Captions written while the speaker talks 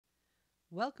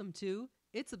Welcome to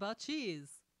It's About Cheese,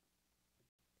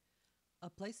 a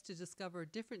place to discover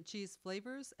different cheese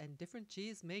flavors and different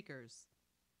cheese makers.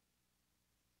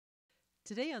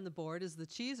 Today on the board is the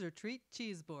Cheese or Treat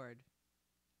cheese board.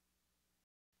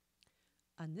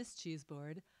 On this cheese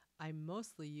board, I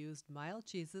mostly used mild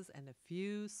cheeses and a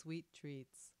few sweet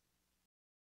treats.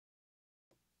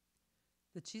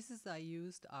 The cheeses I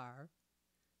used are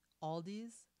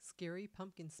Aldi's Scary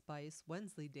Pumpkin Spice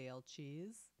Wensleydale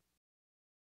cheese,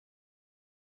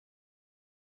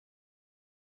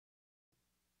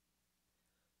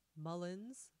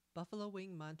 Mullins Buffalo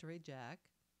Wing Monterey Jack,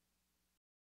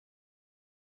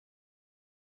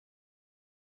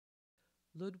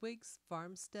 Ludwig's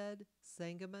Farmstead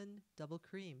Sangamon Double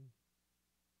Cream,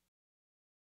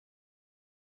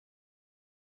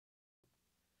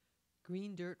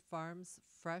 Green Dirt Farms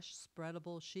Fresh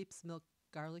Spreadable Sheep's Milk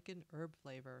Garlic and Herb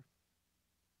Flavor,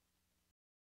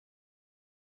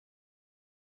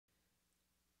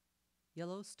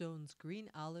 Yellowstone's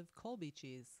Green Olive Colby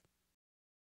Cheese,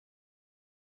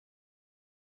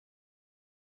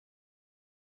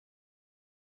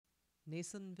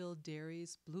 Nasonville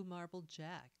Dairy's Blue Marble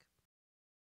Jack,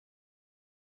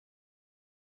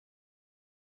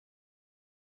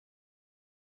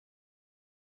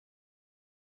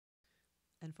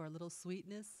 and for a little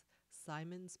sweetness,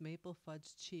 Simon's Maple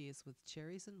Fudge cheese with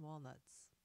cherries and walnuts.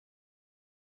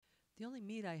 The only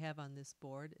meat I have on this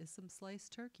board is some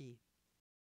sliced turkey.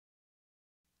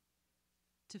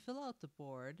 To fill out the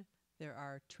board, there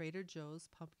are Trader Joe's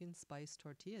pumpkin spice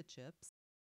tortilla chips,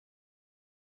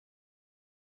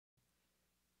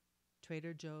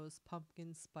 Trader Joe's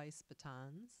pumpkin spice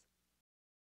batons,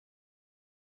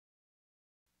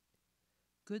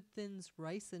 Good Thins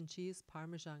rice and cheese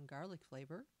Parmesan garlic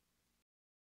flavor,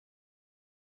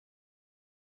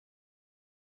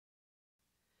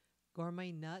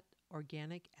 Gourmet nut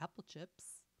organic apple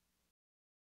chips,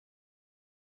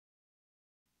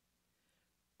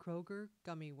 Kroger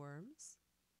Gummy Worms,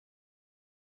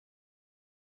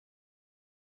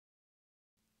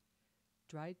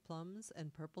 dried plums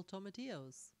and purple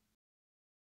tomatillos.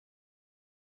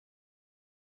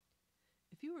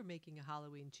 If you were making a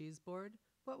Halloween cheese board,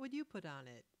 what would you put on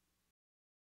it?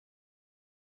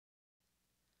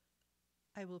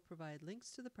 I will provide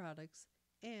links to the products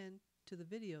and to the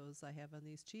videos I have on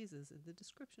these cheeses in the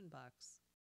description box.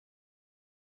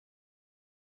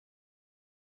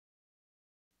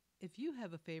 If you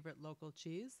have a favorite local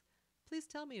cheese, please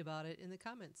tell me about it in the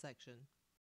comment section.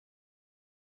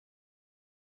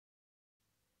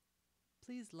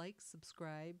 Please like,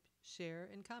 subscribe, share,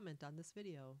 and comment on this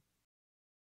video.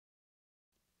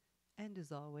 And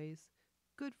as always,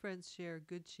 good friends share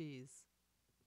good cheese.